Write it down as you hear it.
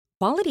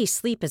Quality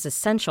sleep is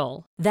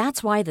essential.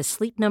 That's why the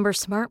Sleep Number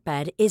Smart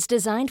Bed is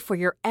designed for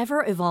your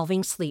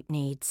ever-evolving sleep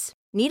needs.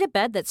 Need a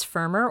bed that's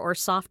firmer or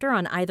softer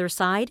on either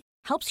side?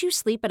 Helps you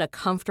sleep at a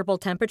comfortable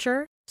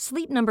temperature?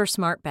 Sleep Number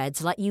Smart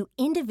Beds let you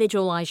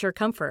individualize your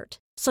comfort,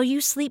 so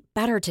you sleep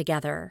better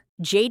together.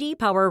 J.D.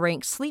 Power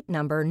ranks Sleep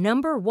Number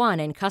number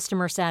 1 in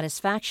customer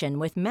satisfaction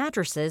with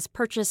mattresses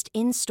purchased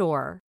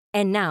in-store.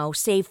 And now,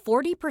 save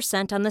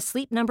 40% on the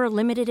Sleep Number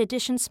Limited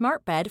Edition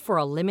Smart Bed for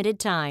a limited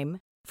time.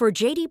 For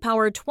J.D.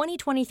 Power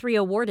 2023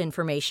 award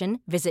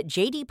information, visit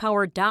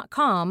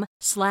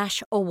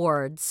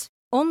jdpower.com/awards.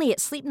 Only at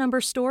Sleep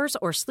Number stores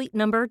or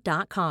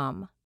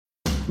sleepnumber.com.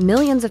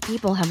 Millions of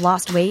people have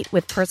lost weight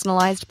with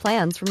personalized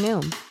plans from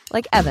Noom.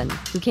 Like Evan,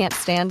 who can't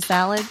stand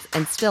salads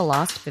and still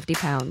lost 50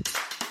 pounds.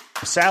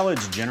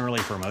 Salads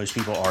generally for most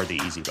people are the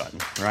easy button,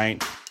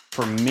 right?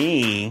 For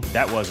me,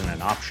 that wasn't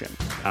an option.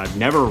 I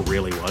never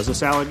really was a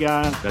salad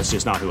guy. That's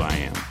just not who I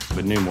am.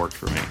 But Noom worked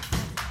for me.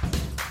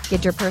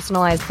 Get your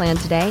personalized plan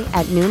today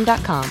at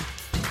Noom.com.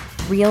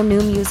 Real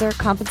Noom user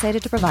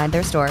compensated to provide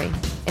their story.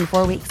 In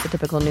 4 weeks, the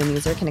typical Noom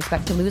user can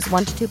expect to lose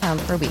 1 to 2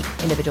 pounds per week.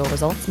 Individual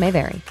results may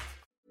vary.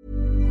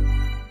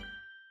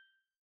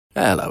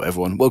 Hello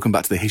everyone, welcome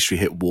back to the History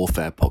Hit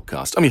Warfare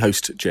podcast. I'm your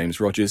host, James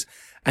Rogers,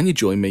 and you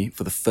join me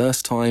for the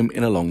first time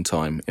in a long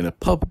time in a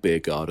pub beer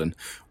garden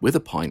with a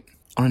pint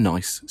on a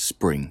nice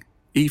spring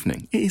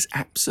evening. It is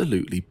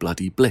absolutely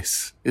bloody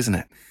bliss, isn't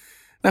it?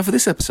 Now, for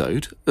this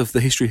episode of the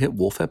History Hit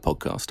Warfare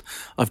podcast,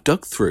 I've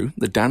dug through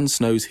the Dan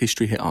Snow's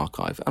History Hit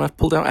archive and I've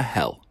pulled out a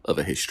hell of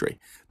a history.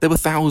 There were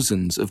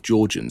thousands of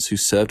Georgians who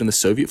served in the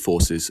Soviet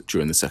forces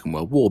during the Second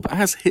World War, but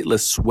as Hitler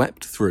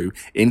swept through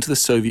into the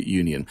Soviet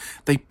Union,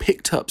 they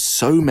picked up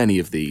so many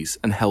of these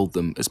and held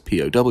them as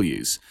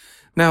POWs.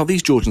 Now,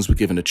 these Georgians were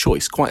given a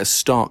choice, quite a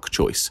stark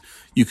choice.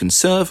 You can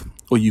serve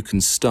or you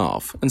can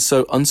starve. And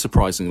so,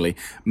 unsurprisingly,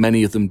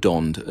 many of them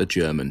donned a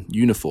German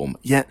uniform.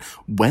 Yet,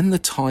 when the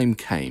time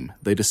came,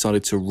 they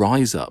decided to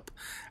rise up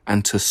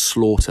and to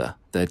slaughter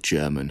their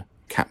German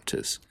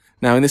captors.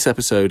 Now, in this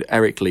episode,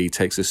 Eric Lee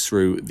takes us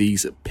through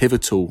these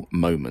pivotal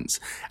moments,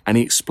 and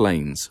he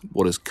explains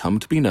what has come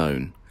to be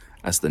known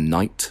as the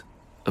Night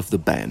of the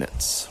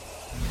Bayonets.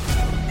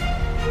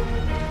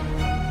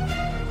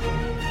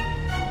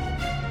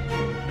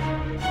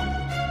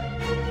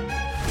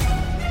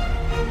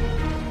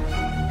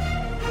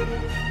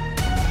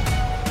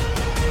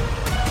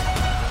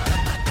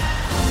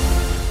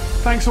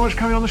 Thanks so much for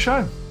coming on the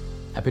show.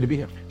 Happy to be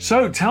here.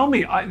 So tell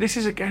me, this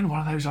is again one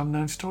of those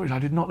unknown stories. I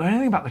did not know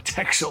anything about the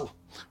Texel.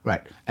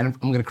 Right, and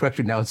I'm going to correct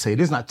you now and say it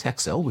is not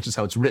Texel, which is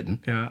how it's written,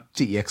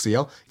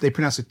 Texel. They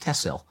pronounce it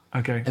Tessel.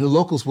 Okay. And the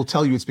locals will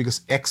tell you it's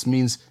because X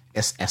means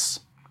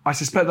SS. I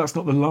suspect that's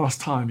not the last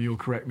time you'll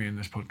correct me in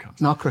this podcast.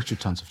 No, I'll correct you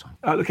tons of times.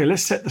 Okay,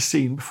 let's set the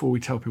scene before we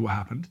tell people what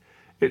happened.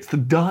 It's the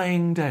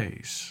dying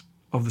days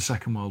of the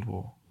Second World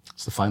War.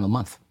 It's the final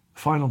month.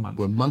 Final month.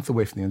 We're a month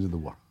away from the end of the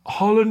war.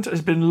 Holland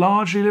has been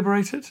largely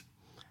liberated?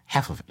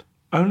 Half of it.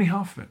 Only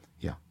half of it?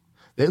 Yeah.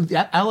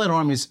 The Allied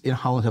armies in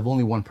Holland have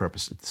only one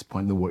purpose at this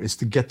point in the war. It's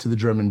to get to the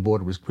German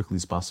border as quickly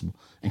as possible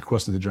and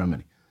cross into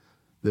Germany.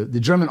 The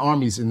German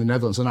armies in the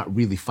Netherlands are not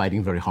really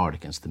fighting very hard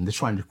against them. They're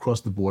trying to cross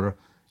the border.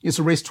 It's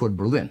a race toward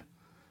Berlin.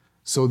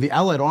 So the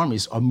Allied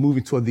armies are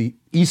moving toward the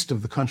east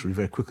of the country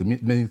very quickly,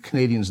 many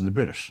Canadians and the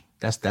British.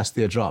 That's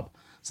their job.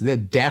 So they're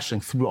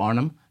dashing through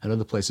Arnhem and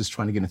other places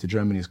trying to get into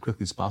Germany as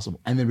quickly as possible.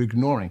 And they're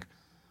ignoring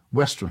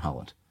Western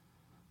Holland,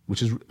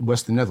 which is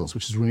Western Netherlands,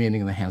 which is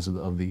remaining in the hands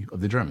of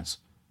the Germans.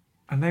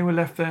 And they were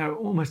left there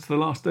almost to the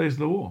last days of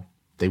the war.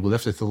 They were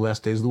left there to the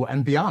last days of the war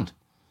and beyond.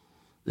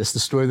 That's the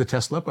story of the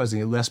Texel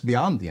Uprising. It lasts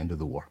beyond the end of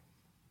the war.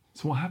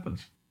 So what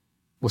happens?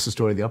 What's the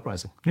story of the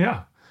uprising?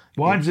 Yeah.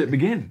 Why does it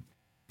begin?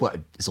 Well,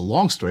 it's a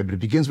long story, but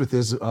it begins with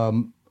there's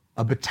a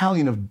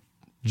battalion of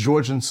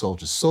Georgian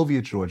soldiers,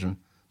 Soviet Georgian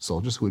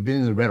soldiers who had been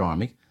in the Red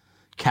Army,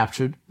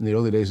 captured in the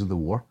early days of the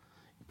war,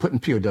 put in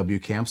POW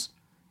camps,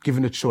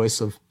 given a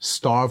choice of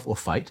starve or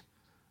fight,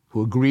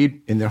 who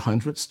agreed in their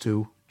hundreds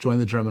to join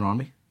the German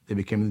army. They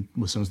became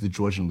what's known as the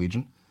Georgian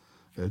Legion,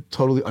 a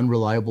totally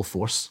unreliable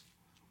force.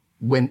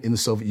 When in the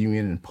Soviet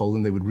Union and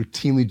Poland, they would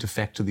routinely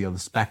defect to the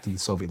others, back to the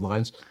Soviet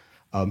lines.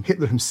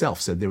 Hitler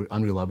himself said they were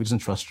unreliable. He doesn't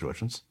trust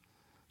Georgians.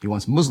 He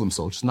wants Muslim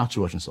soldiers, not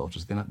Georgian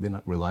soldiers. They're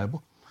not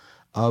reliable.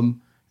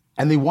 And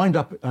they wind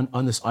up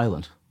on this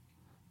island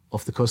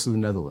off the coast of the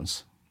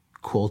Netherlands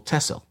called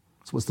Texel.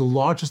 So it's the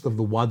largest of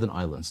the Wadden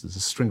Islands. There's a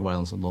string of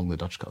islands along the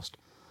Dutch coast.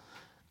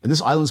 And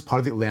this island is part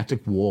of the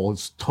Atlantic Wall.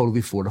 It's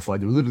totally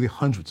fortified. There are literally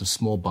hundreds of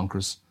small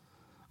bunkers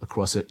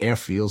across it,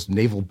 airfields,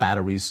 naval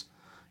batteries.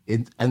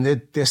 And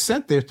they're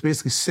sent there to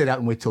basically sit out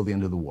and wait till the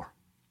end of the war.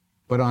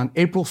 But on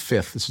April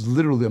 5th, this is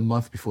literally a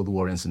month before the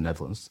war ends in the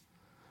Netherlands,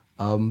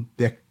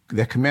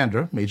 their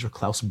commander, Major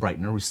Klaus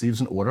Breitner,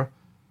 receives an order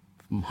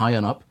from high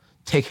on up,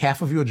 take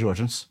half of your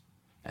Georgians,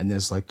 and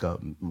there's like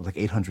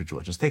 800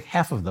 Georgians, take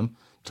half of them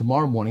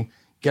tomorrow morning,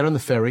 get on the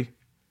ferry,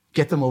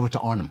 get them over to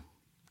Arnhem,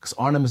 because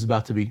Arnhem is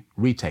about to be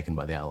retaken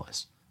by the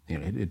Allies. You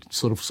know, it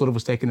sort of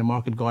was taken in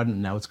Market Garden,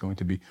 and now it's going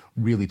to be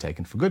really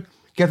taken for good.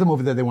 Get them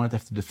over there. They won't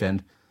have to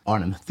defend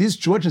Arnhem. These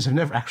Georgians have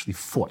never actually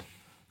fought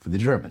for the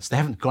Germans. They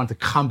haven't gone to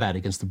combat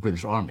against the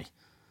British army.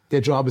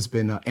 Their job has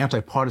been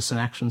anti-partisan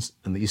actions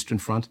in the Eastern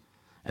Front,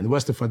 and the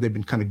Western Front, they've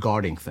been kind of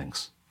guarding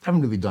things.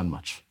 Haven't really done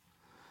much.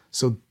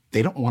 So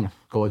they don't want to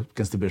go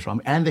against the British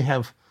army, and they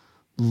have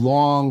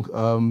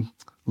long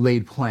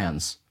laid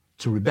plans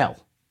to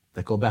rebel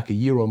that go back a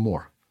year or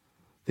more.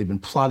 They've been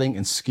plotting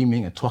and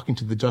scheming and talking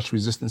to the Dutch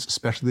resistance,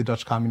 especially the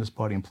Dutch Communist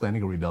Party, and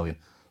planning a rebellion.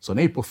 So on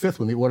April 5th,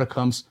 when the order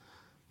comes,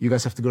 you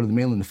guys have to go to the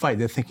mainland and fight,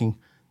 they're thinking,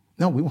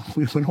 no, we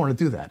don't want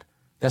to do that.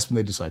 That's when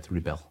they decide to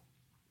rebel.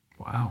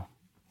 Wow.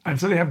 And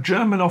so they have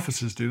German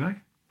officers, do they?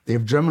 They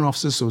have German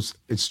officers, so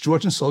it's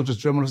Georgian soldiers,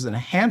 German officers, and a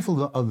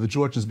handful of the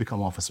Georgians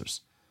become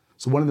officers.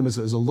 So one of them is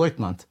a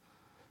lieutenant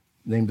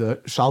named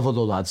Shalva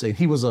Doladze.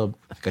 He was I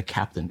think a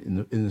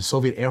captain in the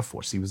Soviet Air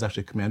Force. He was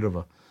actually a commander of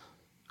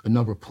a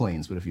number of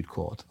planes, whatever you'd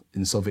call it,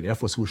 in the Soviet Air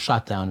Force, who was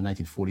shot down in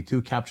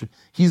 1942, captured.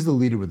 He's the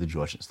leader of the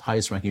Georgians, the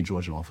highest-ranking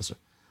Georgian officer.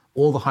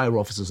 All the higher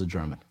officers are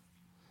German.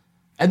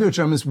 And there are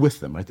Germans with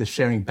them, right? They're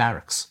sharing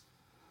barracks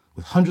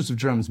with hundreds of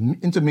Germans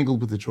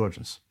intermingled with the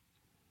Georgians.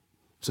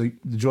 So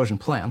the Georgian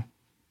plan,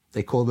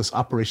 they call this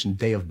Operation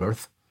Day of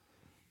Birth.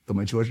 Though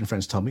my Georgian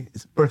friends tell me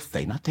it's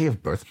birthday, not day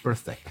of birth,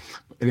 birthday.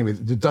 But anyway,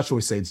 the Dutch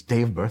always say it's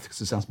day of birth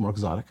because it sounds more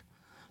exotic.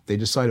 They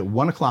decide at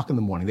 1 o'clock in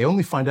the morning. They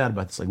only find out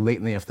about this like late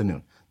in the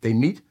afternoon. They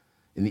meet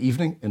in the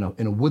evening in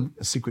a wood,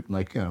 a secret,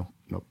 like, you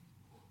know,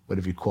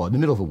 whatever you call it, in the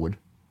middle of a wood.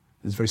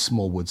 There's very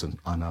small woods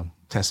on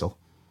Texel.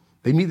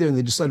 They meet there and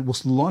they decide we'll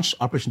launch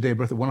Operation Day of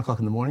Birth at 1 o'clock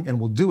in the morning, and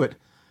we'll do it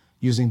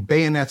using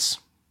bayonets,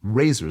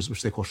 razors,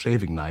 which they call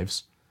shaving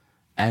knives,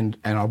 and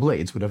our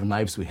blades, whatever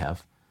knives we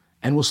have,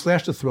 and we'll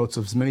slash the throats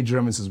of as many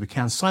Germans as we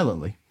can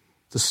silently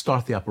to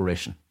start the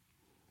operation.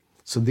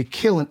 So they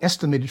kill an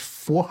estimated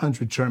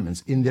 400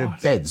 Germans in their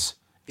beds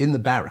in the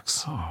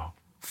barracks. Oh.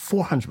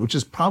 400, which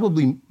is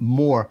probably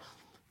more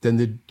than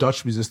the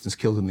Dutch resistance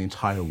killed in the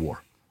entire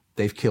war.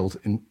 They've killed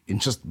in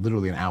just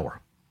literally an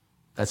hour.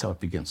 That's how it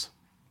begins.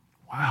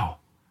 Wow.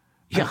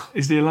 Yeah.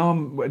 Is the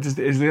alarm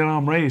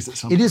raised at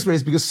some It point? is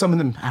raised because some of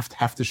them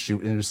have to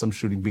shoot, and some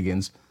shooting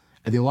begins,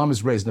 and the alarm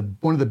is raised. And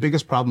one of the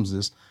biggest problems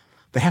is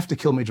they have to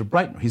kill Major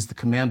Breitner. He's the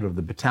commander of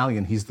the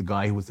battalion. He's the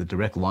guy who was the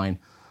direct line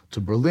to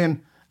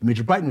Berlin. And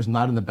Major Breitner is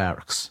not in the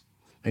barracks.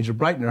 Major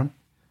Breitner,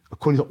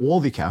 according to all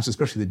the accounts,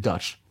 especially the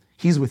Dutch,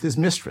 he's with his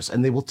mistress,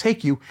 and they will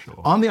take you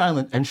on the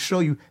island and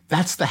show you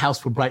that's the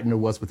house where Breitner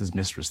was with his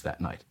mistress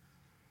that night.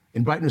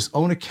 In Breitner's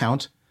own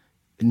account,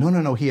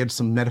 no, he had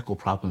some medical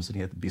problems and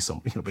he had to be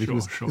somewhere, but he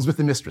was with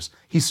the mistress.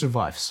 He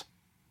survives.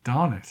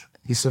 Darn it.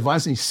 He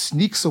survives and he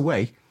sneaks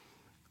away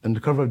under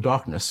cover of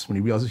darkness when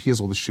he realizes he hears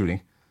all the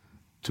shooting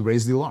to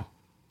raise the alarm.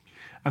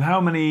 And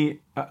how many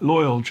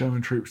loyal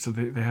German troops do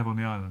they have on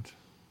the island?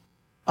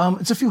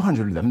 It's a few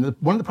hundred of them.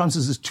 One of the problems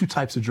is there's two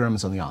types of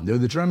Germans on the island. There are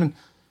the German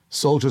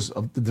soldiers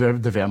of the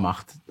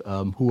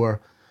Wehrmacht who are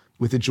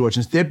with the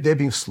Georgians. They're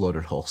being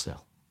slaughtered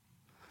wholesale.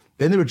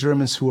 Then there are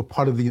Germans who are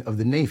part of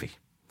the Navy.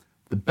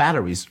 The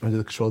batteries are under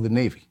the control of the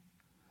Navy.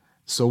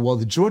 So while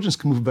the Georgians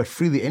can move about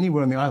freely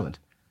anywhere on the island,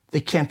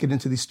 they can't get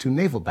into these two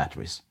naval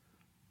batteries.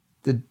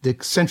 The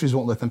sentries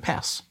won't let them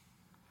pass.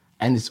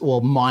 And it's all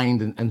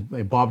mined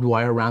and barbed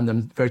wire around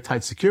them, very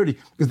tight security,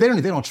 because they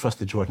don't trust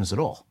the Georgians at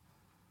all.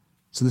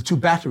 So the two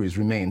batteries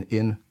remain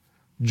in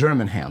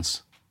German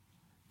hands,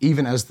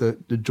 even as the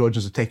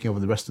Georgians are taking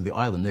over the rest of the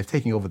island. They're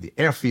taking over the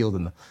airfield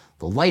and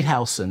the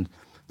lighthouse and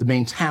the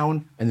main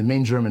town and the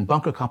main German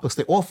bunker complex.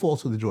 They all fall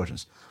to the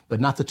Georgians, but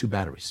not the two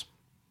batteries.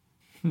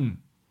 And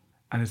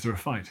is there a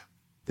fight?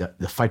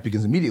 The fight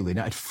begins immediately.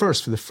 Now, at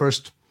first, for the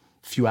first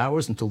few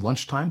hours until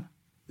lunchtime,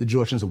 the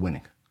Georgians are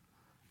winning.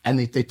 And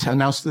they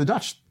announce to the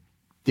Dutch,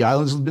 the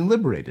island has been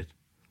liberated.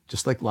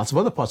 Just like lots of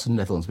other parts of the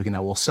Netherlands, we can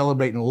now all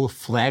celebrate and all the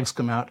flags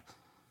come out.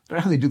 I don't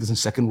know how they do this in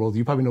Second World.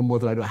 You probably know more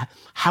than I do.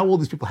 How all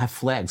these people have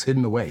flags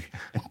hidden away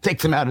and take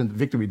them out on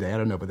Victory Day. I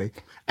don't know,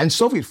 and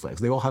Soviet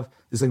flags. They all have,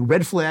 there's like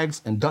red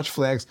flags and Dutch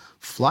flags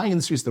flying in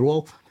the streets. They're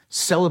all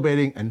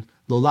celebrating, and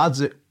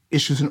Loladze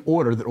issues an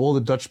order that all the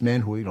Dutch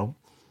men who are,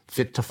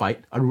 fit to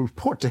fight are to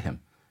report to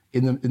him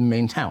in the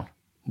main town,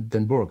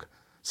 Den Bourg.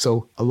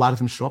 So a lot of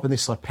them show up and they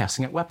start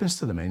passing out weapons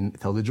to them and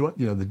tell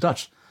the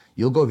Dutch,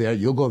 you'll go there.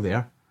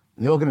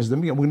 And they organize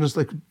them. We're going to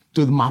just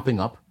do the mopping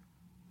up.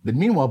 But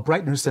meanwhile,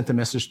 Breitner sent a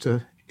message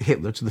to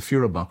Hitler, to the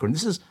Führer bunker. And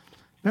this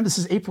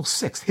is April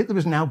 6th. Hitler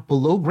is now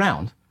below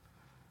ground.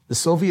 The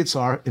Soviets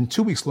are, in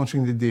 2 weeks,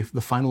 launching the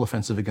final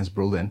offensive against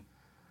Berlin.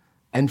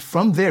 And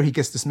from there, he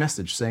gets this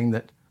message saying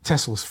that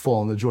Texel has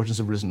fallen, the Georgians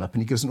have risen up,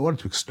 and he gives an order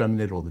to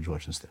exterminate all the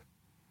Georgians there,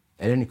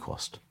 at any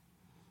cost.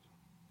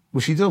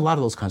 Which he did a lot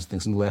of those kinds of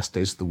things in the last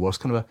days of the war. It's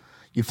kind of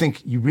you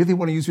think you really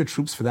want to use your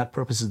troops for that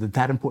purpose? Is it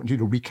that important to you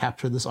to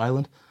recapture this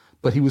island?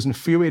 But he was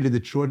infuriated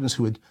that Georgians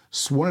who had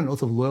sworn an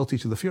oath of loyalty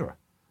to the Führer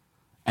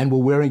and were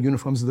wearing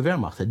uniforms of the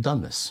Wehrmacht had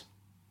done this.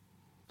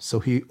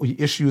 So he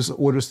issues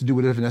orders to do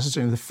whatever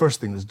necessary. And the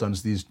first thing that's done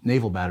is these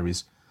naval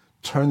batteries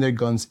turn their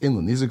guns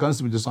inland. These are guns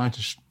that were designed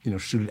to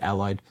shoot at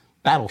Allied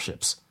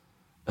battleships,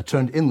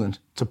 turned inland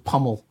to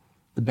pummel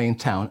the main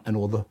town and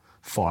all the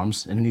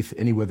farms and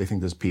anywhere they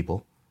think there's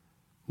people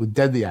with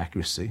deadly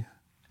accuracy,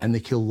 and they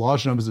killed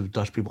large numbers of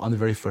Dutch people on the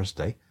very first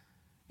day,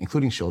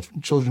 including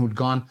children who had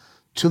gone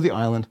to the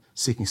island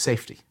seeking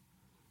safety,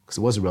 because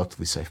it was a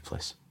relatively safe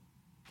place.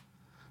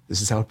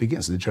 This is how it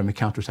begins. The German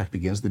counterattack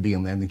begins. They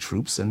begin landing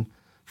troops, and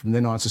from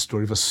then on, it's a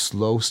story of a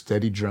slow,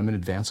 steady German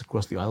advance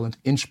across the island,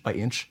 inch by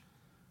inch,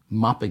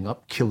 mopping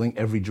up, killing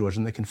every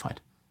Georgian they can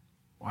find.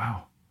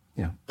 Wow.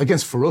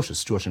 Against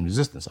ferocious Georgian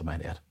resistance, I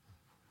might add.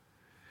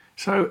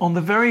 So on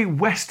the very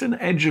western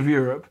edge of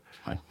Europe,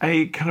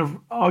 a kind of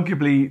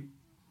arguably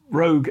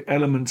rogue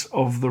element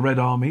of the Red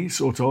Army,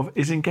 sort of,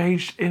 is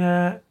engaged in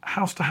a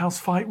house-to-house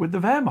fight with the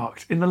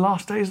Wehrmacht in the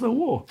last days of the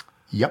war.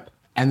 Yep.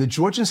 And the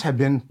Georgians have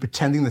been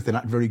pretending that they're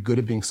not very good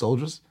at being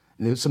soldiers.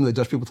 And some of the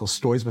Dutch people tell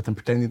stories about them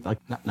pretending they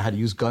not know how to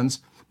use guns,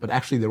 but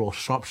actually they're all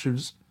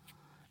sharpshooters.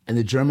 And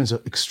the Germans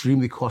are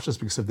extremely cautious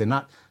because if they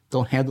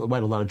don't handle it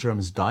right, a lot of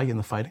Germans die in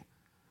the fighting.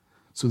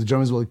 So the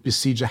Germans will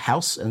besiege a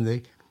house, and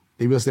they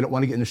realize they don't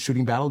want to get in a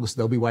shooting battle because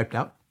they'll be wiped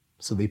out.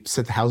 So they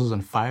set the houses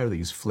on fire. They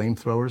use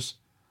flamethrowers.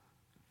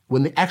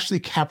 When they actually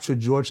capture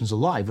Georgians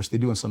alive, which they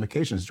do on some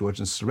occasions,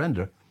 Georgians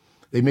surrender,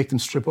 they make them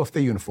strip off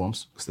their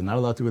uniforms, because they're not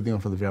allowed to wear the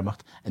uniform of the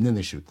Wehrmacht, and then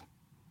they shoot them.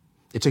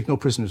 They take no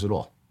prisoners at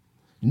all.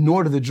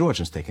 Nor do the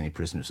Georgians take any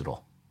prisoners at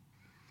all.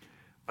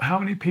 How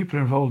many people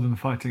are involved in the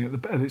fighting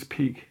at its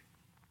peak?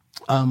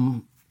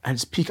 At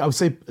its peak, I would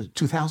say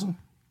 2,000.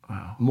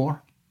 Wow.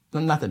 More. No,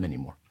 not that many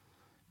more.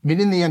 I mean,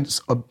 in the end,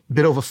 a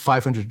bit over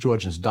 500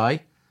 Georgians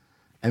die,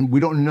 and we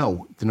don't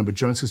know the number of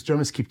Germans, because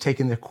Germans keep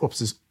taking their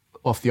corpses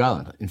off the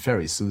island in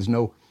ferries. So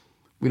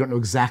we don't know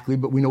exactly,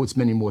 but we know it's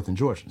many more than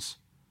Georgians.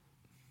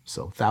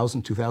 So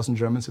 1,000, 2,000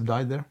 Germans have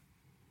died there.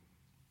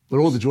 But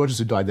all the Georgians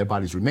who died, their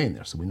bodies remain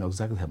there, so we know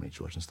exactly how many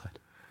Georgians died.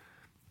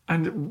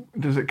 And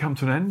does it come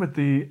to an end with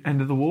the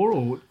end of the war,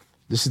 or?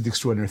 This is the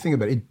extraordinary thing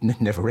about it. It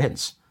never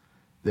ends.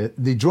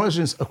 The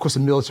Georgians, of course,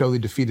 are militarily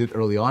defeated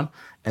early on,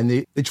 and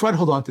they try to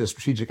hold on to their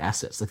strategic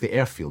assets, like the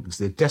airfield, because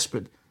they're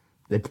desperate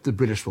that the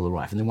British will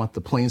arrive, and they want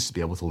the planes to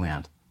be able to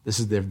land. This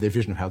is their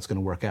vision of how it's going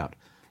to work out.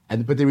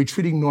 But they're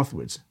retreating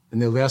northwards,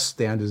 and their last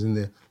stand is in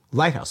the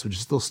lighthouse, which is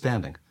still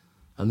standing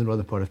on the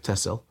northern part of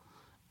Texel.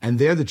 And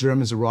there the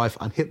Germans arrive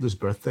on Hitler's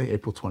birthday,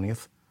 April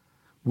 20th,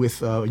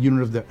 with a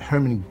unit of the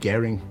Hermann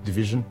Goering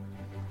Division,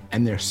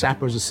 and their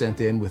sappers are sent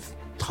in with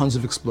tons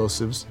of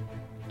explosives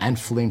and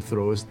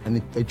flamethrowers,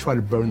 and they try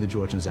to burn the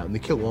Georgians out, and they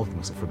kill all of them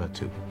except for about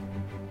 2.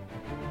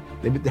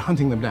 They're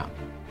hunting them down.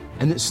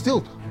 And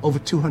still over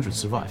 200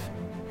 survive.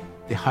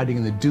 They're hiding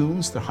in the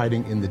dunes, they're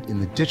hiding in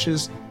the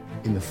ditches,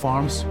 in the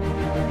farms.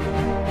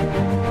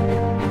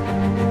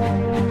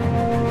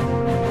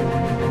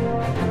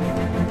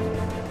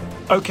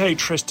 Okay,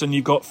 Tristan,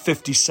 you've got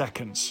 50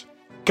 seconds.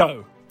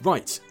 Go.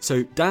 Right,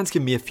 so Dan's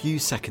given me a few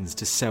seconds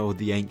to sell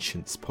the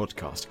Ancients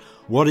podcast.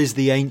 What is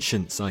the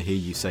Ancients, I hear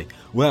you say?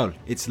 Well,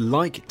 it's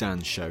like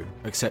Dan's show,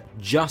 except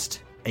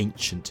just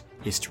ancient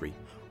history.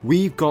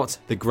 We've got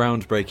the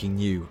groundbreaking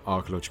new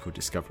archaeological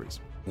discoveries.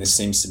 This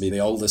seems to be the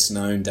oldest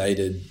known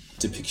dated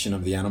depiction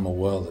of the animal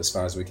world, as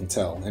far as we can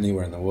tell,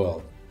 anywhere in the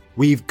world.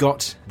 We've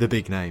got the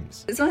big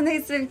names. It's one of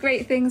those sort of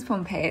great things,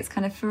 Pompeii. It's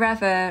kind of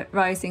forever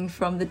rising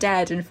from the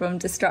dead and from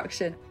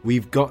destruction.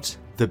 We've got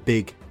the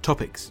big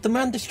topics. The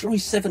man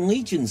destroys 7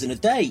 legions in a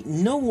day.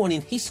 No one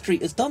in history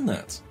has done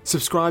that.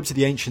 Subscribe to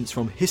the Ancients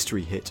from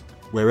History Hit,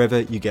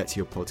 wherever you get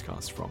your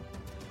podcast from.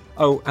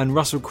 Oh, and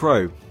Russell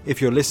Crowe,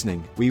 if you're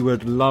listening, we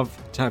would love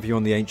to have you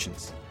on the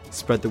Ancients.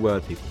 Spread the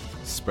word, people.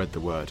 Spread the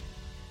word.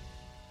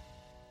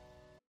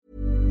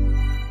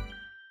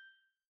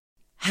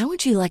 How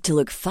would you like to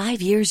look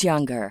 5 years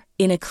younger?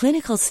 In a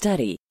clinical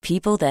study,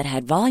 people that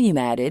had volume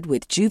added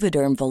with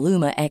Juvederm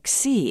Voluma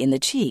XC in the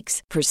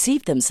cheeks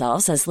perceived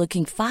themselves as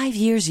looking 5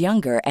 years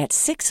younger at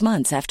 6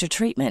 months after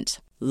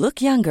treatment.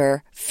 Look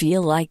younger,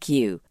 feel like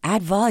you.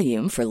 Add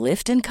volume for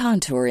lift and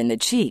contour in the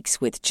cheeks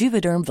with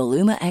Juvederm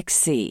Voluma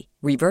XC.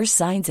 Reverse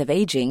signs of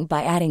aging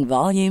by adding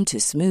volume to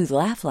smooth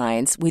laugh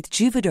lines with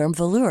Juvederm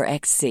Volure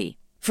XC.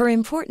 For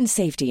important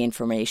safety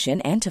information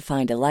and to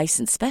find a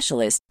licensed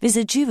specialist,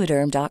 visit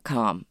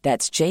Juvederm.com.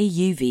 That's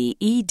JUVEDERM.com.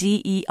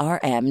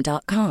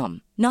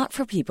 Not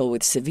for people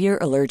with severe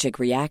allergic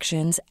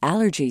reactions,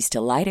 allergies to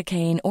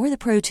lidocaine, or the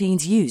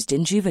proteins used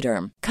in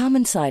Juvederm.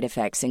 Common side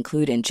effects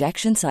include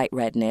injection site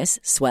redness,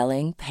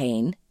 swelling,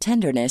 pain,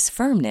 tenderness,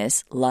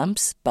 firmness,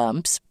 lumps,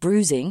 bumps,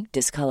 bruising,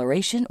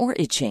 discoloration, or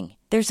itching.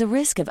 There's a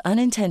risk of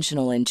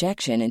unintentional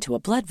injection into a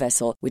blood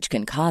vessel, which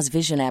can cause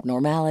vision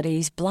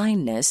abnormalities,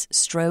 blindness,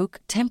 stroke,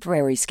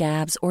 temporary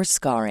scabs, or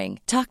scarring.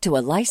 Talk to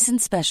a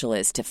licensed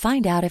specialist to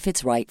find out if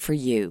it's right for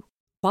you.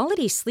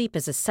 Quality sleep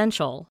is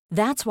essential.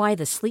 That's why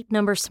the Sleep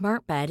Number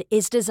Smart Bed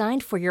is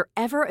designed for your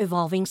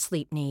ever-evolving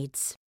sleep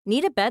needs.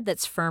 Need a bed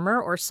that's firmer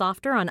or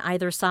softer on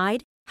either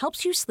side?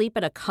 Helps you sleep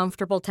at a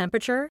comfortable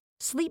temperature?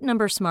 Sleep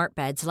Number Smart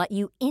Beds let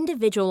you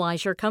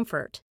individualize your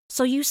comfort,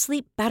 so you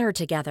sleep better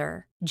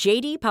together.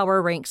 J.D. Power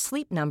ranks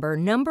Sleep Number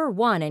number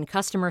 1 in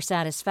customer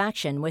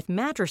satisfaction with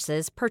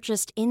mattresses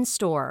purchased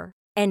in-store.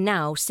 And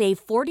now,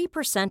 save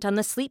 40% on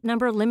the Sleep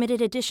Number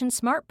Limited Edition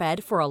Smart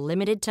Bed for a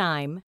limited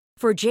time.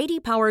 For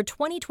JD Power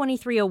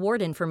 2023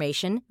 award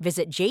information,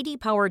 visit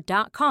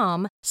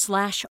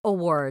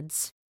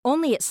jdpower.com/awards.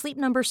 Only at Sleep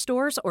Number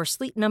stores or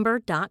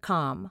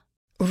sleepnumber.com.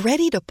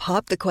 Ready to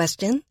pop the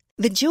question?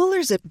 The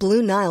jewelers at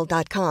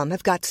BlueNile.com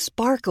have got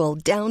sparkle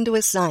down to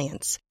a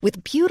science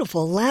with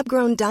beautiful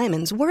lab-grown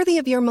diamonds worthy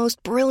of your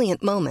most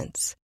brilliant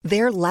moments.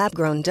 Their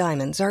lab-grown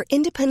diamonds are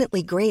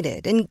independently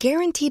graded and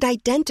guaranteed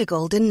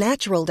identical to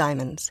natural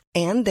diamonds,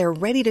 and they're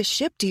ready to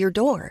ship to your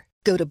door.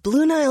 Go to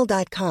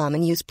BlueNile.com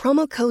and use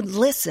promo code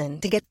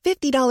LISTEN to get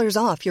 $50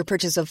 off your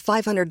purchase of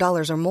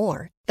 $500 or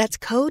more. That's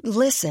code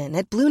LISTEN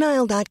at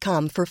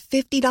BlueNile.com for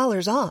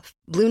 $50 off.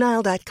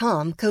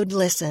 BlueNile.com, code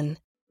LISTEN.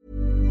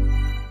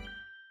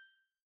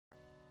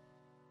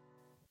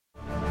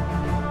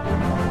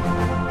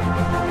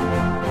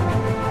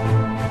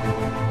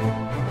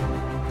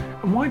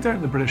 And why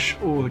don't the British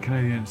or the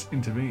Canadians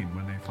intervene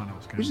when they find out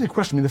what's going on? Here's the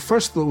question. I mean, the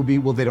first thought would be,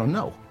 well, they don't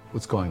know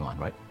what's going on,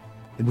 right?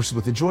 Which is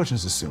what the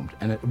Georgians assumed.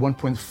 And at one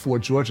point, 4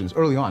 Georgians,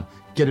 early on,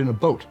 get in a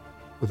boat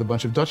with a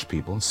bunch of Dutch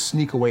people and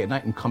sneak away at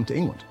night and come to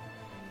England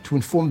to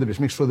inform the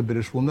British, make sure the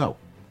British will know.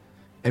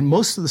 And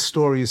most of the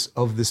stories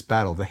of this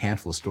battle, the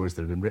handful of stories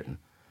that have been written,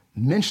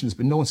 mention this,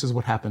 but no one says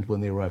what happened when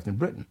they arrived in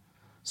Britain.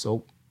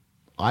 So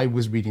I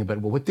was reading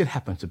about, well, what did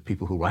happen to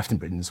people who arrived in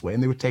Britain this way?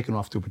 And they were taken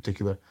off to a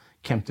particular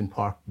Kempton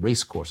Park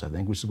race course, I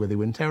think, which is where they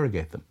would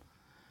interrogate them.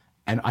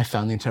 And I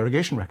found the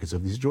interrogation records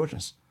of these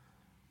Georgians.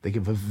 They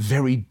give a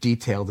very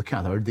detailed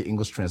account. I heard the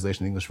English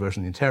translation, the English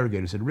version the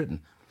interrogators had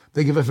written.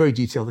 They give a very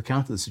detailed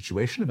account of the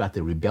situation, about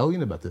their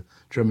rebellion, about the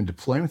German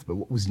deployment, about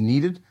what was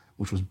needed,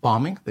 which was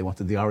bombing. They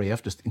wanted the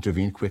RAF just to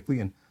intervene quickly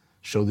and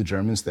show the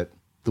Germans that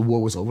the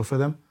war was over for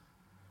them.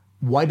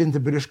 Why didn't the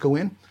British go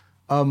in?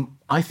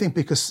 I think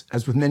because,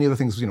 as with many other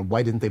things,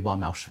 why didn't they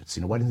bomb Auschwitz?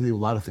 Why didn't they do a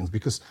lot of things?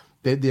 Because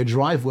their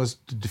drive was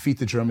to defeat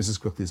the Germans as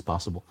quickly as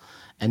possible.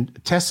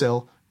 And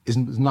Texel is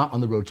not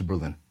on the road to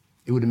Berlin.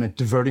 It would have meant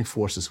diverting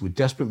forces who were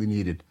desperately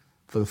needed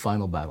for the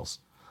final battles.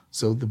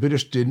 So the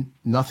British did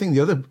nothing.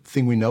 The other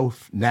thing we know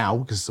now,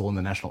 because it's all in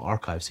the National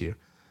Archives here,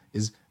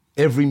 is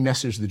every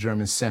message the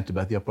Germans sent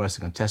about the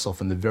uprising on Texel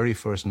from the very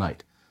first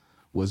night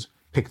was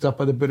picked up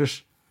by the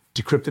British,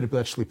 decrypted at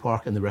Bletchley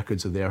Park, and the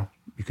records are there.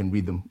 You can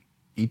read them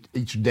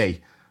each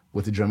day,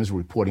 what the Germans were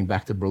reporting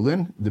back to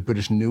Berlin. The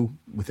British knew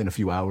within a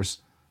few hours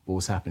what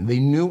was happening. They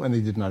knew, and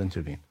they did not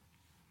intervene.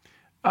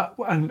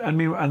 And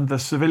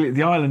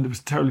the island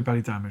was totally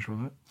badly damaged,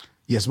 wasn't it?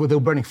 Yes, well, they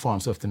were burning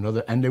farms after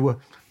another, and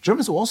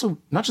Germans were also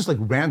not just like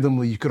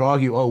randomly. You could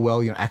argue, oh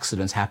well,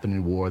 accidents happen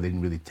in war. They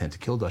didn't really tend to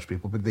kill Dutch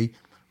people, but they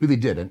really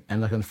did.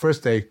 And like on the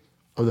first day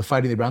of the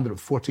fighting, they rounded up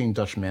 14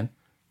 Dutch men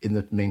in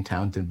the main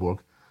town, Den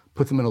Bourg,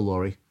 put them in a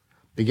lorry,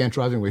 began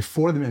driving away.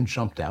 4 of the men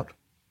jumped out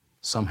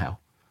somehow.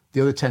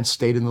 The other 10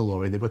 stayed in the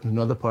lorry. They went to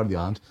another part of the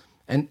island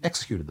and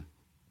executed them.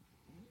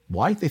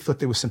 Why? They thought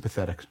they were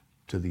sympathetic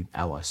to the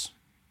Allies,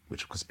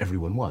 which of course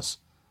everyone was.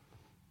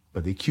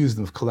 But they accused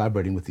them of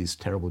collaborating with these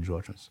terrible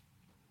Georgians.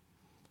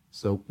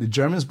 So the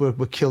Germans were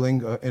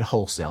killing in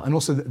wholesale. And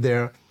also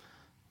the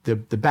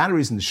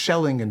batteries and the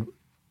shelling, and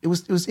it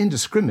was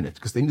indiscriminate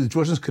because they knew the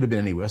Georgians could have been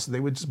anywhere, so they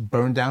would just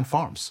burn down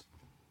farms.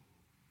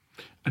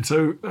 And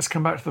so let's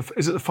come back to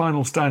is it the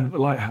final stand at the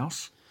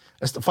lighthouse?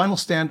 It's the final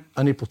stand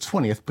on April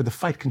 20th, but the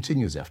fight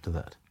continues after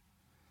that.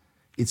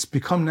 It's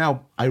become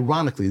now,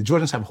 ironically, the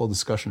Georgians have a whole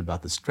discussion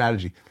about this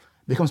strategy.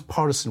 It becomes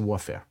partisan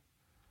warfare.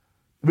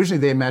 Originally,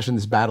 they imagined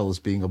this battle as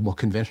being a more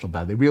conventional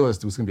battle. They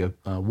realized there was going to be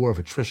a war of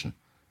attrition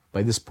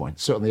by this point,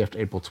 certainly after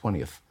April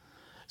 20th.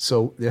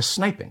 So they're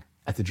sniping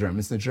at the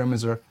Germans. The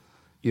Germans are,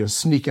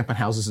 sneaking up on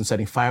houses and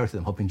setting fire to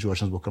them, hoping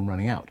Georgians will come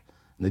running out.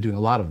 And they're doing a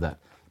lot of that.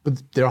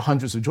 But there are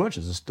hundreds of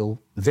Georgians who are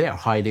still there,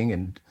 hiding,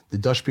 and the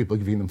Dutch people are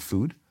giving them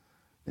food,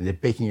 and they're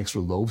baking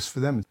extra loaves for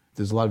them.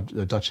 There's a lot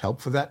of Dutch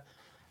help for that.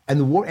 And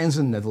the war ends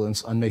in the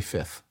Netherlands on May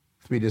 5th,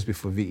 3 days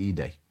before VE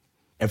Day.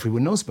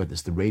 Everyone knows about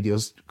this. The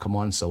radios come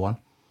on and so on.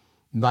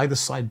 Neither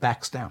side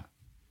backs down.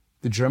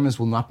 The Germans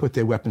will not put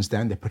their weapons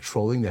down. They're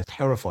patrolling. They're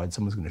terrified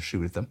someone's going to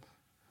shoot at them,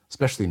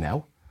 especially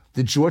now.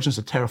 The Georgians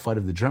are terrified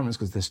of the Germans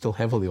because they're still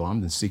heavily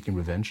armed and seeking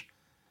revenge.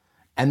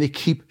 And they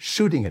keep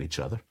shooting at each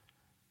other.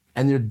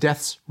 And there are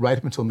deaths right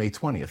up until May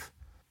 20th,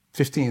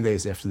 15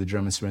 days after the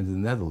Germans surrendered the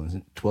Netherlands,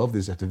 and 12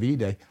 days after VE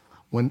Day,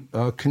 when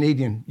a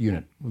Canadian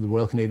unit, the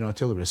Royal Canadian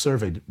Artillery, a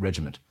survey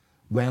regiment,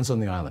 lands on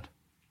the island.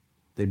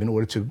 They'd been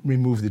ordered to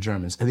remove the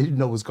Germans, and they didn't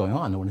know what was going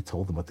on. No one had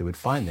told them what they would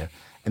find there.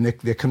 And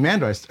their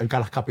commander, I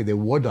got a copy of their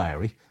war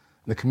diary,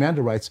 and the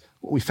commander writes,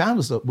 what we found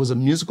was a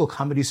musical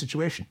comedy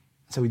situation.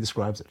 That's how he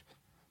describes it.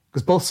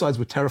 Because both sides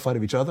were terrified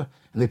of each other,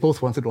 and they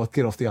both wanted to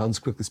get off the island as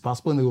quickly as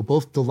possible, and they were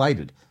both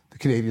delighted the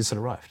Canadians had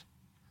arrived.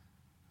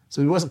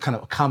 So it was a kind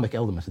of a comic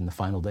element in the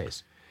final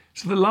days.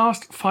 So the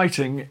last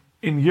fighting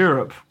in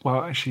Europe,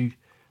 well, actually,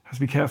 have to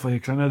be careful here,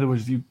 because I know there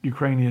was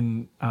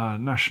Ukrainian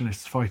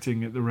nationalists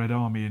fighting at the Red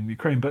Army in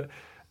Ukraine, but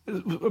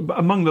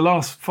among the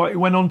last fight, it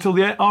went on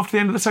till after the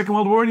end of the Second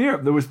World War in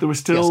Europe. There was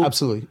still... Yes,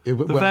 absolutely.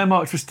 The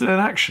Wehrmacht was still in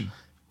action.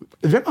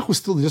 The Wehrmacht was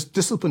still just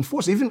disciplined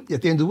force. Even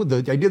at the end of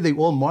the idea they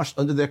all marched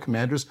under their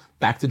commanders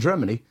back to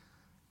Germany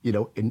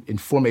in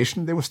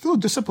formation, they were still a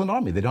disciplined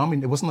army.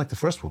 It wasn't like the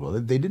First World War.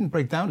 They didn't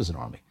break down as an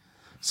army.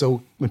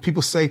 So when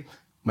people say,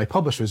 my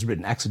publisher has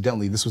written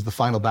accidentally, this was the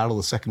final battle of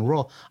the Second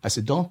World War, I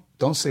said,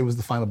 don't say it was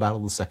the final battle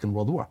of the Second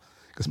World War.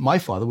 Because my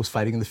father was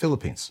fighting in the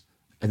Philippines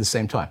at the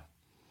same time.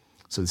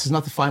 So this is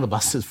not the final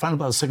battle. It's the final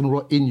battle of the Second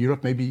World War in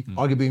Europe, maybe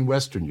arguably in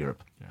Western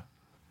Europe. Yeah.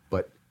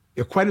 But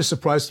you're quite as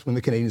surprised when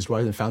the Canadians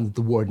arrived and found that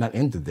the war had not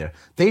ended there.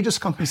 They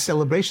just come from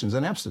celebrations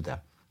in Amsterdam.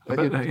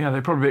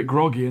 They're probably a bit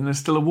groggy and there's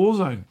still a war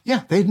zone.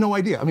 Yeah, they had no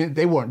idea. I mean,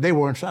 they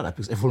weren't shot at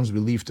because everyone was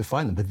relieved to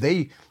find them. But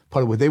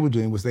part of what they were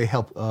doing was they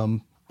helped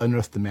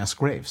unearth the mass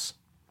graves,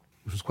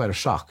 which was quite a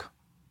shock.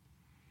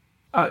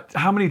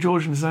 How many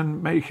Georgians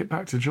then make it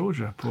back to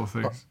Georgia, poor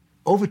things?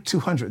 Over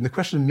 200. And the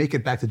question of make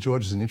it back to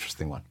Georgia is an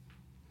interesting one.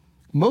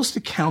 Most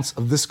accounts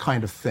of this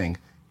kind of thing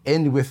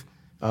end with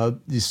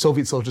the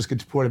Soviet soldiers get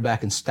deported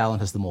back and Stalin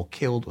has them all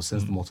killed or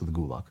sends them all to the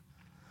Gulag.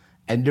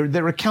 And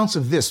there are accounts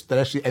of this that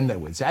actually end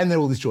that way. And then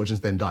all these Georgians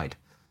then died.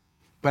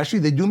 But actually,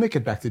 they do make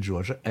it back to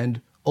Georgia,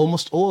 and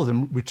almost all of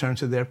them return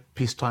to their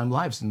peacetime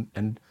lives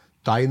and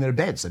die in their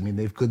beds. I mean,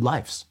 they have good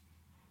lives.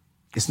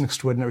 It's an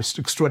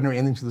extraordinary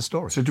ending to the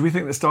story. So do we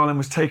think that Stalin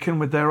was taken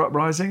with their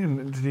uprising?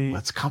 And did he... Well,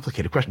 that's a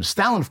complicated question.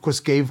 Stalin, of course,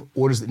 gave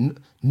orders that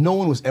no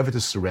one was ever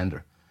to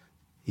surrender.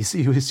 You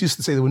see, he used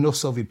to say there were no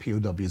Soviet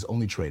POWs,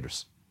 only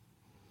traitors.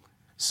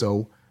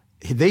 So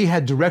they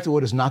had direct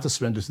orders not to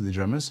surrender to the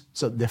Germans.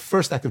 So their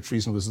first act of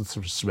treason was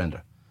to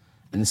surrender.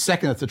 And the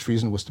second act of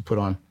treason was to put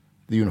on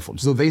the uniform.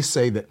 So they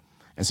say that,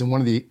 as in one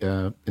of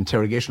the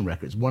interrogation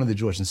records, one of the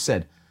Georgians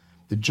said,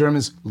 the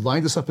Germans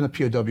lined us up in a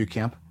POW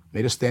camp,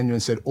 made us stand there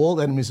and said,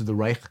 all enemies of the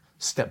Reich,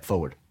 step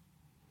forward.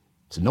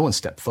 So no one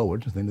stepped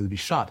forward, they knew they'd be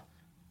shot.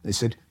 They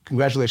said,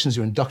 congratulations,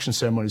 your induction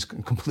ceremony is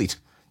complete.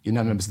 You're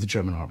now members of the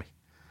German army.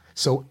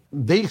 So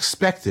they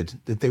expected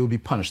that they would be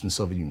punished in the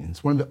Soviet Union.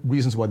 It's one of the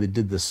reasons why they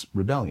did this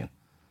rebellion,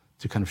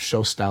 to kind of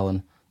show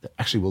Stalin that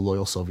actually were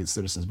loyal Soviet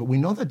citizens. But we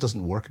know that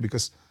doesn't work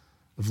because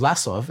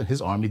Vlasov and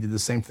his army did the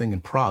same thing in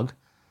Prague.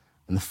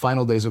 In the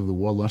final days of the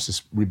war, launched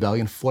this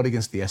rebellion, fought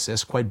against the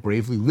SS quite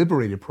bravely,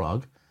 liberated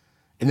Prague,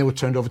 and they were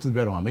turned over to the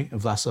Red Army,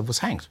 and Vlasov was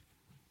hanged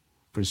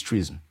for his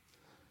treason.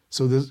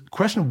 So the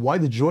question of why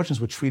the Georgians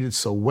were treated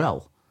so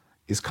well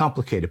is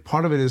complicated.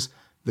 Part of it is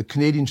the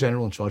Canadian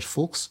general in charge,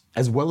 Fulks,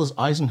 as well as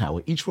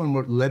Eisenhower, each one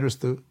wrote letters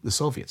to the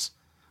Soviets,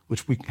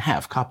 which we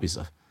have copies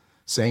of,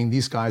 saying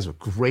these guys are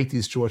great,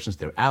 these Georgians,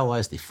 they're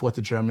allies, they fought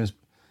the Germans,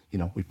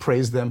 we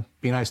praise them,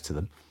 be nice to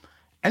them.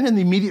 And in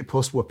the immediate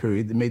post-war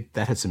period,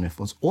 that had some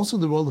influence. Also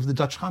the role of the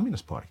Dutch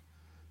Communist Party.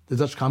 The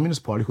Dutch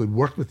Communist Party, who had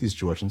worked with these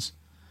Georgians,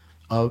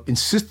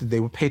 insisted they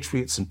were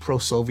patriots and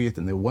pro-Soviet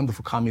and they were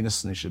wonderful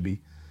communists and they should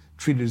be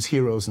treated as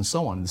heroes and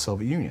so on in the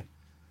Soviet Union.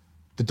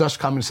 The Dutch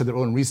communists had their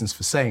own reasons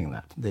for saying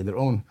that. They had their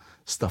own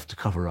stuff to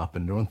cover up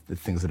and their own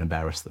things that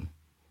embarrassed them.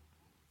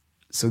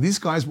 So these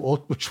guys were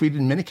treated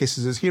in many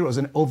cases as heroes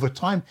and over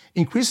time,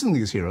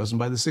 increasingly as heroes. And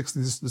by the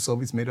 60s, the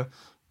Soviets made a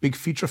big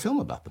feature film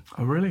about them.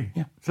 Oh, really?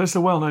 Yeah. So it's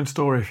a well-known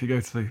story if you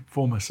go to the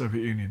former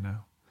Soviet Union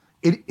now.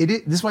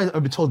 This is why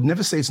I've been told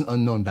never say it's an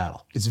unknown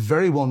battle. It's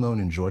very well known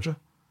in Georgia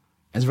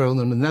and it's very well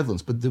known in the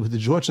Netherlands. But what the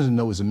Georgians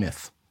know is a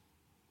myth.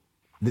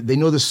 They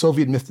know the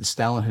Soviet myth that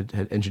Stalin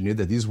had engineered,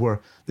 that these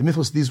were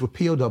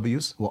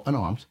POWs, well,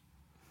 unarmed,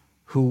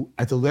 who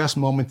at the last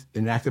moment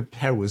in an act of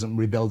heroism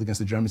rebelled against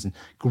the Germans and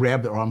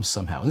grabbed their arms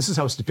somehow. And this is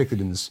how it's depicted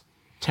in this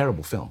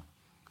terrible film,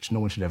 which no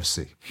one should ever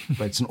see.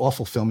 But it's an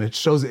awful film. It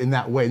shows it in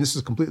that way. And this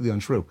is completely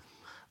untrue.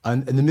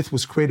 And the myth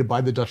was created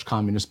by the Dutch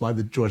communists, by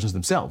the Georgians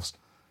themselves,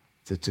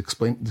 to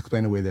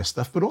explain away their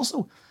stuff. But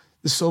also,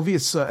 the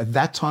Soviets at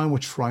that time were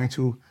trying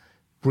to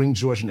bring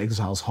Georgian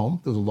exiles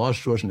home. There was a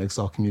large Georgian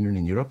exile community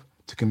in Europe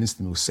to convince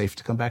them it was safe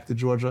to come back to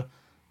Georgia,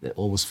 that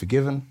all was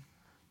forgiven.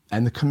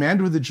 And the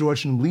commander of the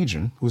Georgian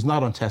Legion, who was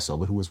not on Tessel,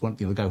 but who was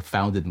the guy who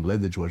founded and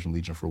led the Georgian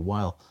Legion for a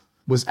while,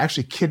 was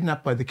actually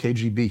kidnapped by the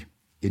KGB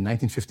in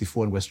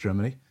 1954 in West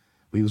Germany,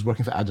 where he was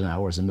working for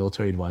Adenauer as a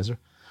military advisor,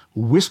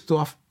 whisked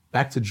off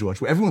back to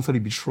Georgia, where everyone thought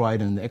he'd be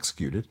tried and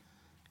executed,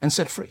 and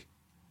set free,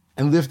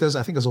 and lived as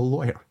a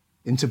lawyer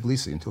in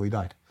Tbilisi until he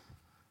died.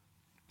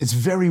 It's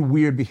very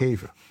weird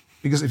behavior.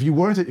 Because if you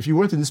weren't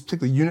in this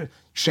particular unit,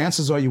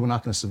 chances are you were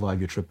not going to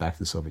survive your trip back to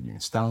the Soviet Union.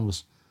 Stalin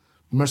was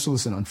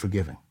merciless and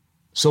unforgiving.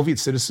 Soviet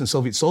citizens,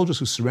 Soviet soldiers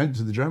who surrendered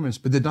to the Germans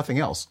but did nothing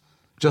else,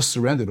 just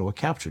surrendered or were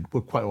captured,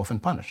 were quite often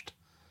punished.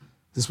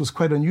 This was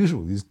quite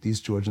unusual.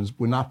 These Georgians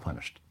were not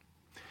punished.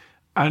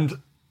 And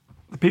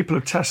the people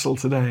of Tessel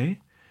today,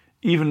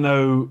 even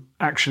though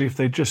actually if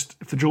the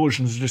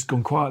Georgians had just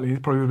gone quietly,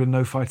 there probably would have been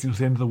no fighting until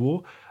the end of the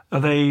war,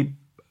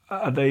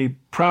 are they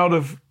proud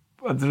of?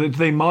 Do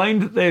they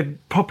mind that their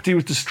property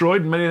was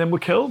destroyed and many of them were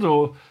killed?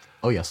 Or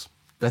oh yes,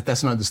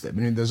 that's an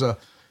understatement. I mean,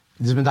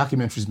 there's been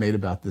documentaries made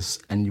about this,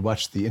 and you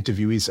watch the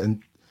interviewees,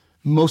 and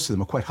most of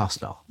them are quite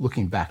hostile,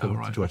 looking back at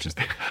the Georgians.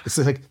 It's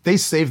like they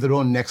saved their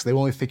own necks. They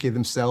only think of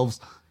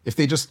themselves. If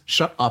they just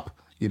shut up,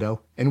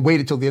 and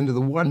waited till the end of the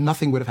war,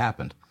 nothing would have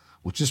happened,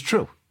 which is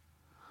true.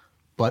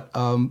 But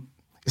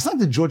it's not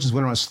the Georgians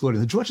went around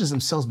slaughtering. The Georgians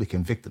themselves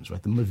became victims,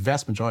 right? The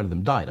vast majority of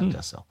them died on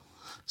Tessel.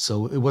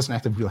 So it wasn't an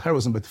act of real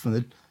heroism, but from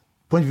the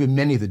point of view of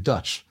many of the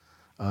Dutch,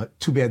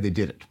 too bad they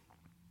did it.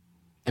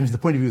 And from the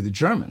point of view of the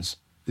Germans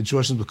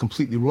were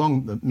completely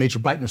wrong. Major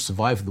Breitner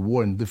survived the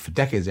war and lived for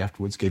decades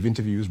afterwards, gave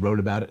interviews, wrote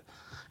about it,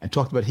 and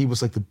talked about he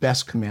was like the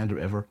best commander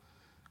ever.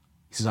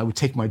 He says, I would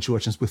take my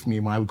Georgians with me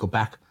when I would go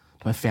back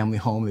to my family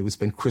home. They would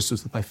spend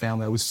Christmas with my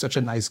family. I was such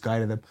a nice guy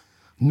to them.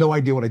 No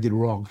idea what I did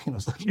wrong. You know,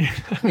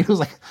 it was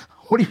like,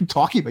 what are you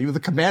talking about? You were the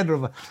commander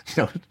of a,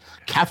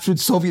 captured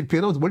Soviet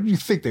payloads. What did you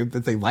think?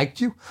 That they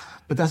liked you?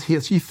 But he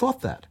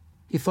thought that.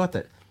 He thought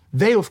that.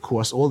 They, of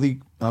course, all the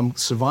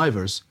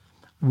survivors,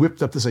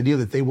 whipped up this idea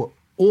that they were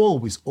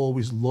always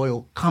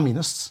loyal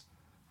communists,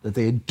 that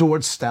they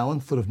adored Stalin,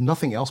 thought of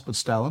nothing else but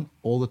Stalin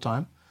all the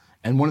time.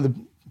 And one of the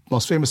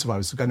most famous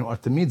survivors, a guy named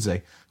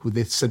Artemidze, who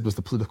they said was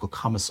the political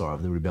commissar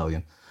of the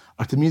rebellion.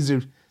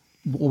 Artemidze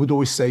would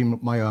always say,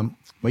 my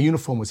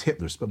uniform was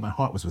Hitler's, but my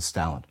heart was with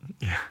Stalin.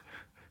 Yeah.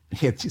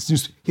 He had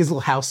his little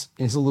house,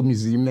 and his little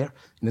museum there,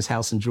 in his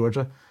house in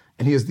Georgia,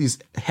 and he has these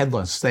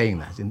headlines saying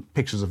that, in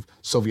pictures of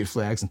Soviet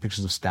flags and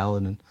pictures of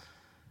Stalin, and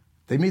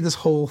they made this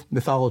whole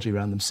mythology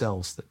around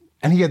themselves.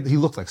 And he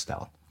looked like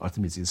Stalin,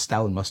 Artemidze, his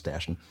Stalin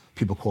mustache, and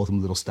people called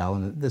him Little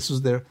Stalin, and this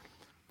was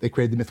they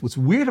created the myth. What's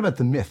weird about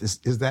the myth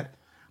is that,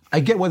 I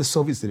get why the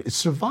Soviets did it. It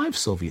survived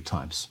Soviet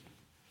times.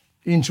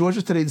 In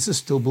Georgia today, this is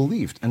still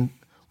believed. And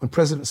when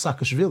President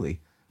Saakashvili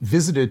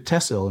visited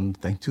Tessel in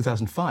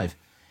 2005,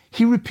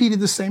 he repeated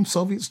the same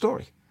Soviet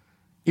story.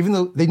 Even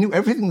though they knew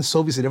everything the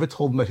Soviets had ever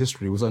told them about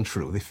history was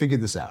untrue, they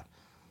figured this out.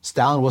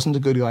 Stalin wasn't a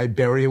good guy,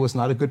 Beria was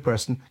not a good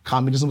person,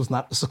 communism was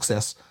not a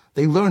success.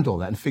 They learned all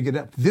that and figured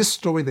out this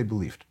story they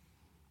believed.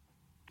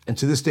 And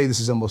to this day, this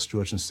is how most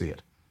Georgians see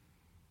it.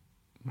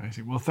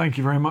 Amazing. Well, thank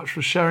you very much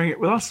for sharing it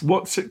with us.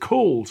 What's it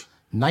called?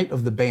 Night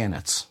of the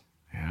Bayonets.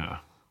 Yeah,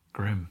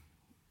 grim.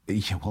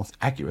 Yeah, well,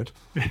 accurate.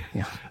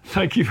 Yeah.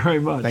 Thank you very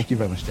much. Thank you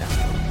very much, Dan.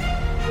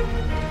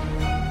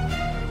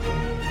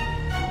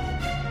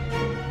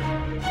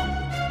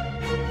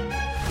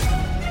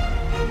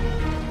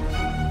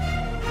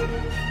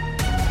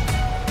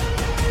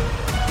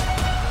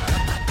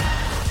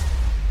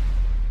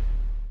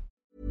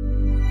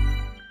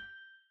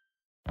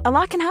 A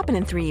lot can happen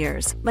in 3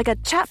 years, like a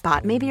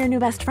chatbot may be your new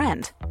best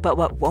friend. But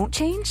what won't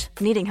change?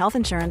 Needing health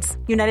insurance.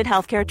 United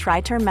Healthcare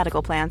Tri-Term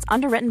Medical Plans,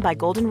 underwritten by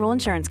Golden Rule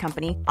Insurance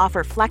Company,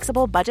 offer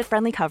flexible,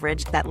 budget-friendly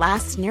coverage that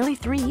lasts nearly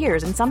 3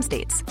 years in some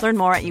states. Learn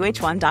more at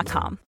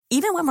uh1.com.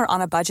 Even when we're on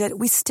a budget,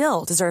 we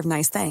still deserve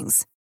nice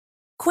things.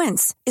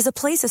 Quince is a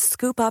place to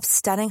scoop up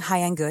stunning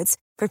high-end goods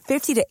for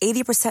 50 to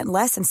 80%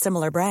 less than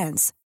similar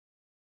brands.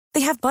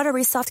 They have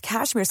buttery soft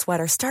cashmere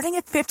sweaters starting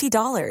at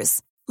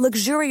 $50.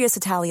 Luxurious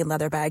Italian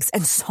leather bags,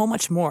 and so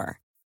much more.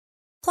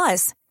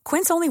 Plus,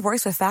 Quince only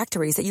works with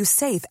factories that use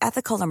safe,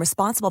 ethical, and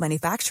responsible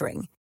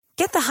manufacturing.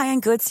 Get the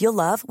high-end goods you'll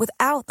love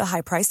without the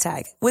high price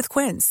tag with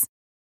Quince.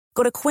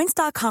 Go to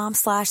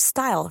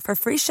quince.com/style for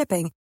free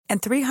shipping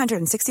and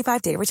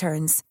 365-day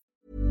returns.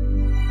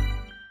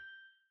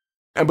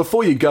 And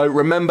before you go,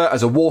 remember,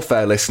 as a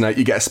Warfare listener,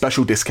 you get a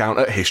special discount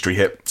at History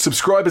Hit.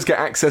 Subscribers get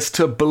access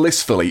to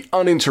blissfully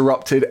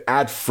uninterrupted,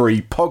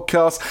 ad-free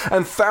podcasts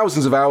and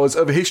thousands of hours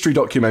of history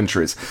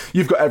documentaries.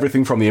 You've got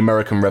everything from the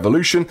American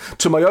Revolution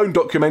to my own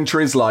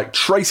documentaries like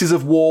Traces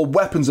of War,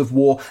 Weapons of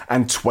War,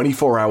 and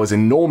 24 Hours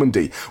in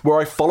Normandy, where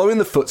I follow in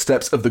the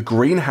footsteps of the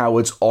Green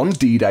Howards on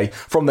D-Day,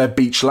 from their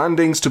beach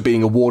landings to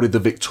being awarded the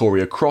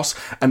Victoria Cross,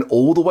 and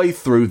all the way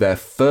through their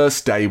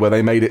first day where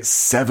they made it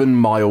 7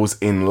 miles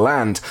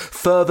inland,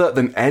 further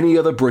than any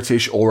other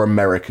British or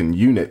American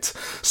unit.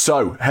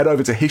 So head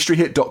over to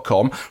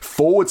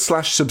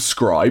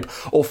historyhit.com/subscribe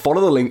or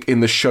follow the link in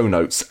the show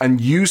notes and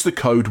use the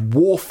code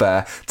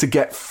WARFARE to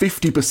get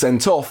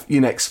 50% off your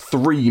next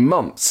 3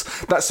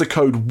 months. That's the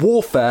code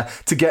WARFARE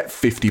to get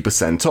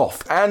 50%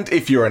 off. And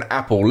if you're an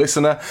Apple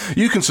listener,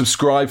 you can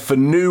subscribe for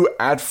new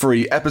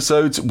ad-free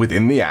episodes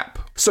within the app.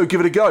 So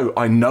give it a go.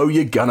 I know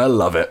you're gonna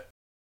love it.